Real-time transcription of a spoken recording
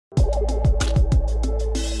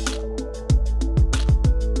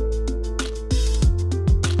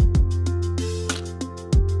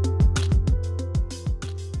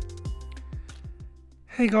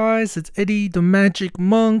Hey guys, it's Eddie the Magic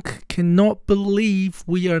Monk. Cannot believe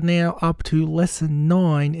we are now up to lesson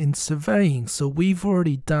 9 in surveying. So we've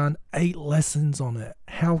already done 8 lessons on it.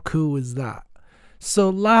 How cool is that?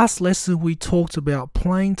 So last lesson we talked about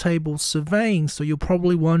plane table surveying. So you're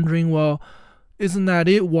probably wondering, well, isn't that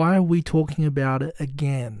it? Why are we talking about it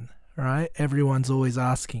again? Right? Everyone's always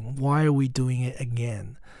asking, why are we doing it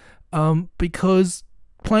again? Because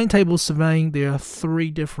plane table surveying, there are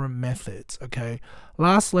 3 different methods, okay?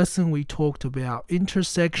 Last lesson we talked about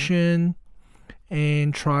intersection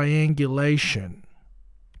and triangulation.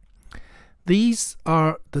 These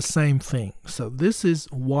are the same thing. So this is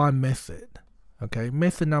one method, okay?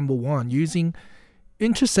 Method number 1, using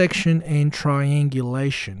intersection and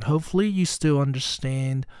triangulation. Hopefully you still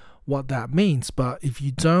understand what that means, but if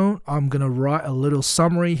you don't, I'm going to write a little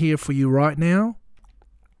summary here for you right now.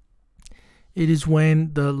 It is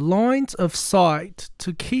when the lines of sight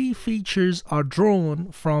to key features are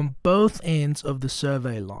drawn from both ends of the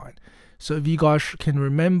survey line. So if you guys can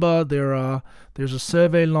remember, there's a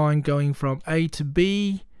survey line going from A to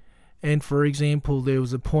B, and for example there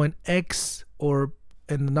was a point X and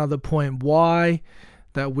another point Y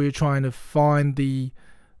that we're trying to find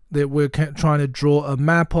trying to draw a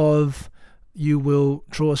map of. You will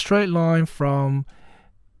draw a straight line from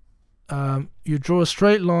you draw a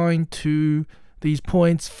straight line to these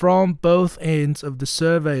points from both ends of the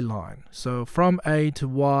survey line. So from A to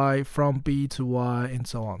Y, from B to Y, and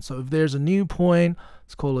so on. So if there's a new point,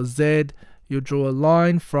 it's called a Z, you'll draw a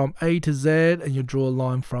line from A to Z, and you'll draw a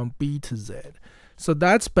line from B to Z. So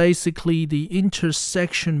that's basically the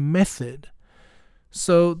intersection method.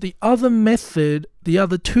 So the other method, the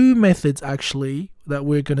other 2 methods actually that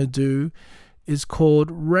we're going to do is called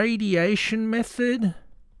radiation method.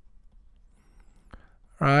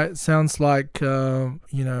 Right, sounds like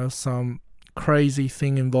some crazy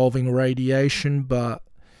thing involving radiation, but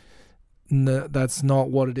no, that's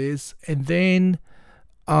not what it is. And then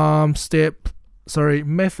method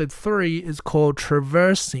 3 is called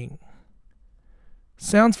traversing.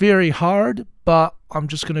 Sounds very hard, but I'm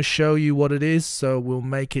just going to show you what it is, so we'll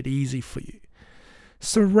make it easy for you.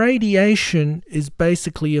 So radiation is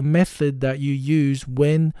basically a method that you use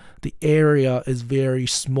when the area is very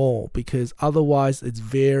small, because otherwise it's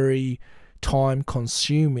very time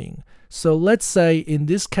consuming. So let's say in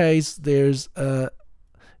this case there's a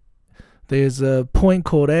point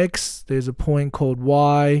called X, there's a point called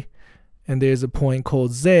Y, and there's a point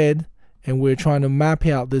called Z, and we're trying to map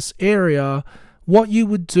out this area. What you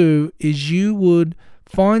would do is you would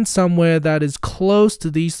find somewhere that is close to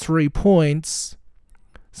these 3 points.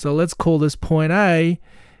 So let's call this point A,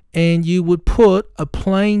 and you would put a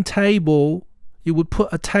plane table, you would put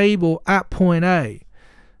a table at point A.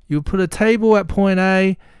 You would put a table at point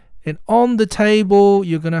A, and on the table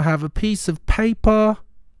you're going to have a piece of paper,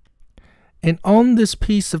 and on this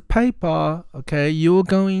piece of paper, okay, you're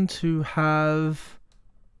going to have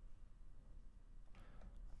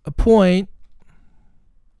a point.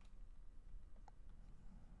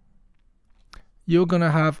 You're going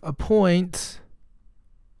to have a point.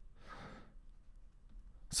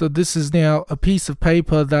 So this is now a piece of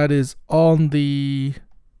paper that is on the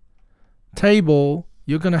table.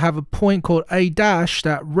 You're going to have a point called A dash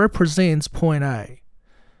that represents point A.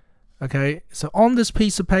 Okay, so on this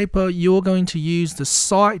piece of paper, you're going to use the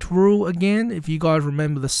sight rule again. If you guys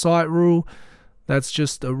remember the sight rule, that's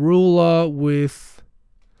just a ruler with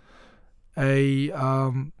a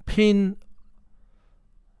pin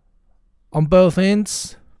on both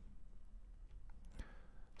ends.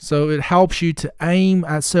 So it helps you to aim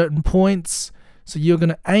at certain points. So you're going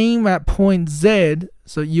to aim at point Z.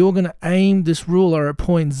 So you're going to aim this ruler at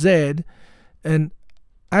point Z. And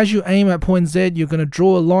as you aim at point Z, you're going to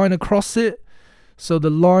draw a line across it. So the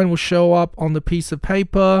line will show up on the piece of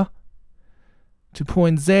paper to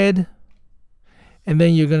point Z. And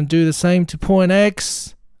then you're going to do the same to point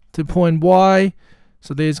X, to point Y.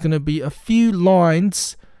 So there's going to be a few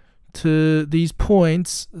lines to these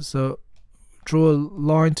points. So draw a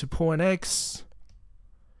line to point X,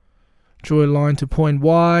 draw a line to point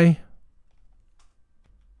Y.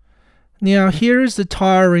 Now here is the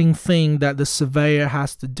tiring thing that the surveyor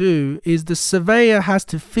has to do, is the surveyor has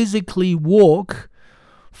to physically walk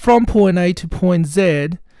from point A to point Z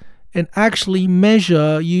and actually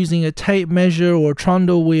measure using a tape measure or a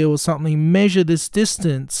trundle wheel or something, measure this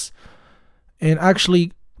distance and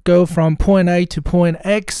actually go from point A to point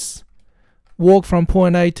X, walk from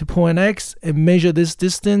point A to point X and measure this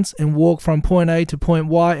distance, and walk from point A to point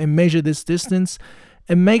Y and measure this distance,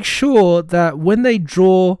 and make sure that when they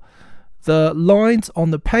draw the lines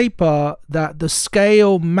on the paper that the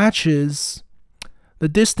scale matches the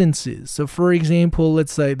distances. So for example,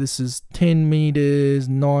 let's say this is 10 meters,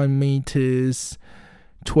 9 meters,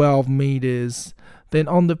 12 meters. Then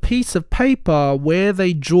on the piece of paper where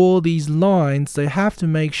they draw these lines, they have to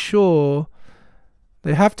make sure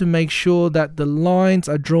that the lines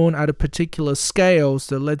are drawn at a particular scale.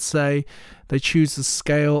 So let's say they choose a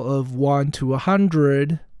scale of 1 to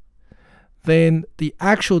 100. Then the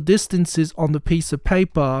actual distances on the piece of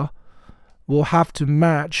paper will have to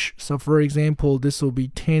match. So for example, this will be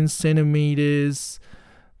 10 centimeters,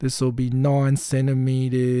 this will be 9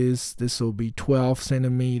 centimeters, this will be 12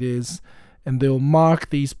 centimeters, and they'll mark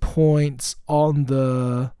these points on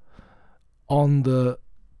the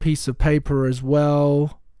piece of paper as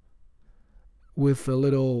well with a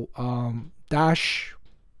little dash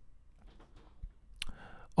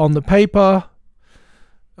on the paper,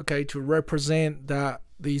 okay, to represent that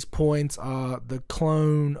these points are the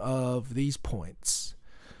clone of these points.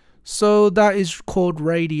 So that is called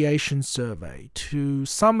radiation survey. To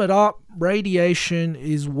sum it up, radiation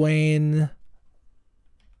is when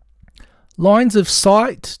lines of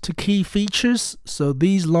sight to key features, so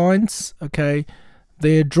these lines, okay,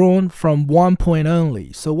 they're drawn from one point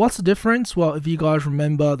only. So what's the difference? Well, if you guys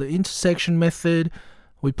remember the intersection method,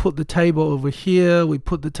 we put the table over here, we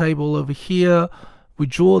put the table over here, we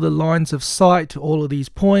draw the lines of sight to all of these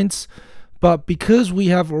points, but because we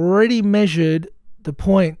have already measured the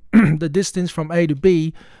point, the distance from A to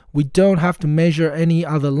B, we don't have to measure any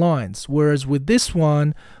other lines. Whereas with this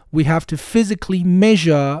one, we have to physically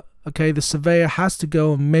measure, okay, the surveyor has to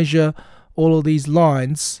go and measure all of these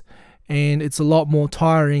lines, and it's a lot more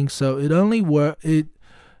tiring, so it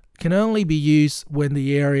can only be used when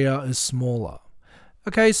the area is smaller.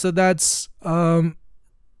 Okay, so that's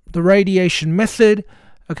the radiation method.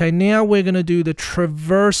 Okay, now we're going to do the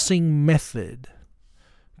traversing method.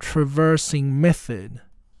 So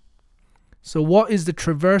what is the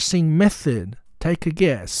traversing method? Take a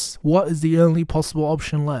guess. What is the only possible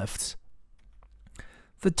option left?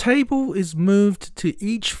 The table is moved to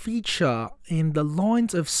each feature and the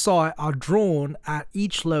lines of sight are drawn at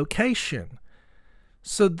each location.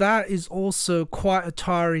 So that is also quite a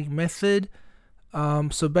tiring method.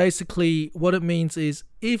 So basically what it means is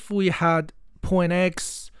if we had point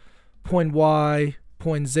X, point Y,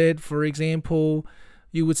 point Z, for example,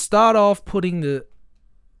 you would start off putting the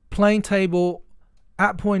plane table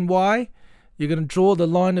at point Y. You're going to draw the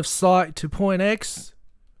line of sight to point X,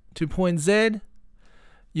 to point Z.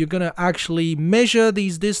 You're going to actually measure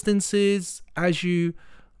these distances as you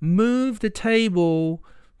move the table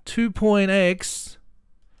to point X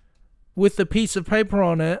with the piece of paper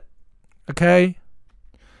on it. Okay,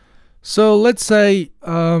 so let's say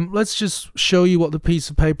let's just show you what the piece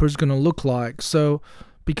of paper is going to look like. So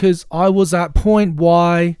because I was at point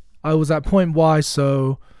Y,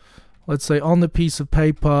 so let's say on the piece of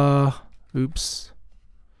paper,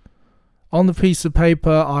 on the piece of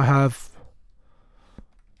paper I have,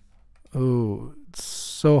 oh, it's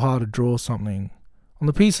so hard to draw something. On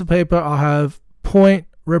the piece of paper I have point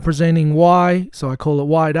representing Y, so I call it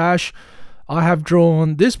Y dash. I have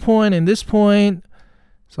drawn this point and this point,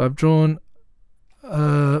 so I've drawn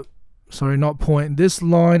sorry, not point, this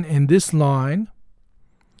line and this line.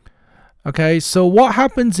 Okay, so what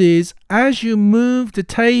happens is as you move the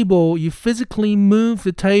table, you physically move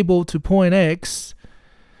the table to point X,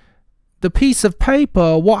 the piece of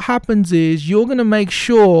paper, what happens is you're going to make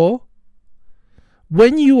sure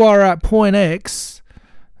when you are at point X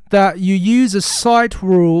that you use a sight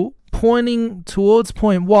rule pointing towards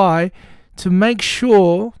point Y to make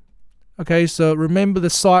sure, okay, so remember the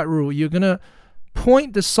sight rule. You're going to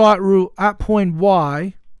point the sight rule at point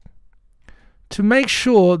Y to make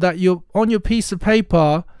sure that you're on your piece of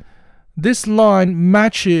paper, this line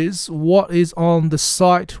matches what is on the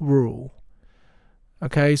sight rule.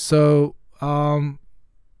 Okay, so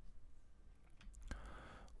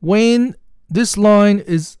when this line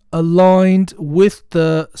is aligned with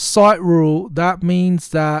the sight rule, that means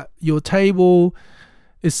that your table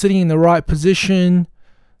is sitting in the right position,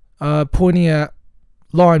 pointing at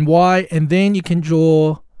line Y, and then you can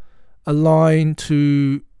draw a line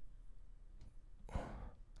to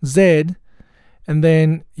Z, and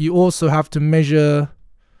then you also have to measure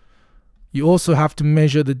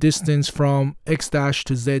the distance from X dash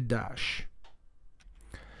to Z dash.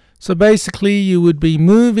 So basically you would be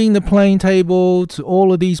moving the plane table to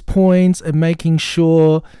all of these points and making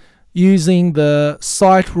sure, using the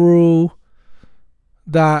sight rule,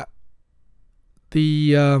 that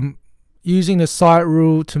using the sight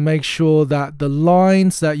rule to make sure that the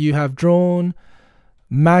lines that you have drawn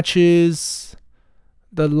matches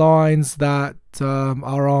the lines that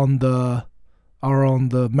are on the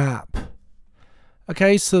map.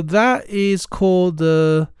 Okay, so that is called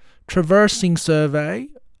the traversing survey,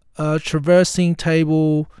 traversing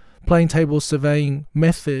plane table surveying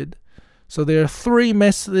method. So there are 3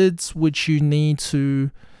 methods which you need to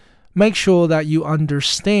make sure that you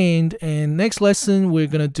understand. And next lesson, we're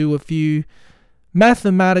going to do a few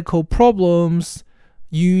mathematical problems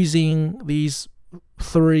using these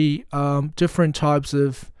 3 different types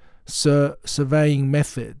of surveying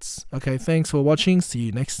methods. Okay, thanks for watching. See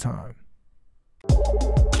you next time.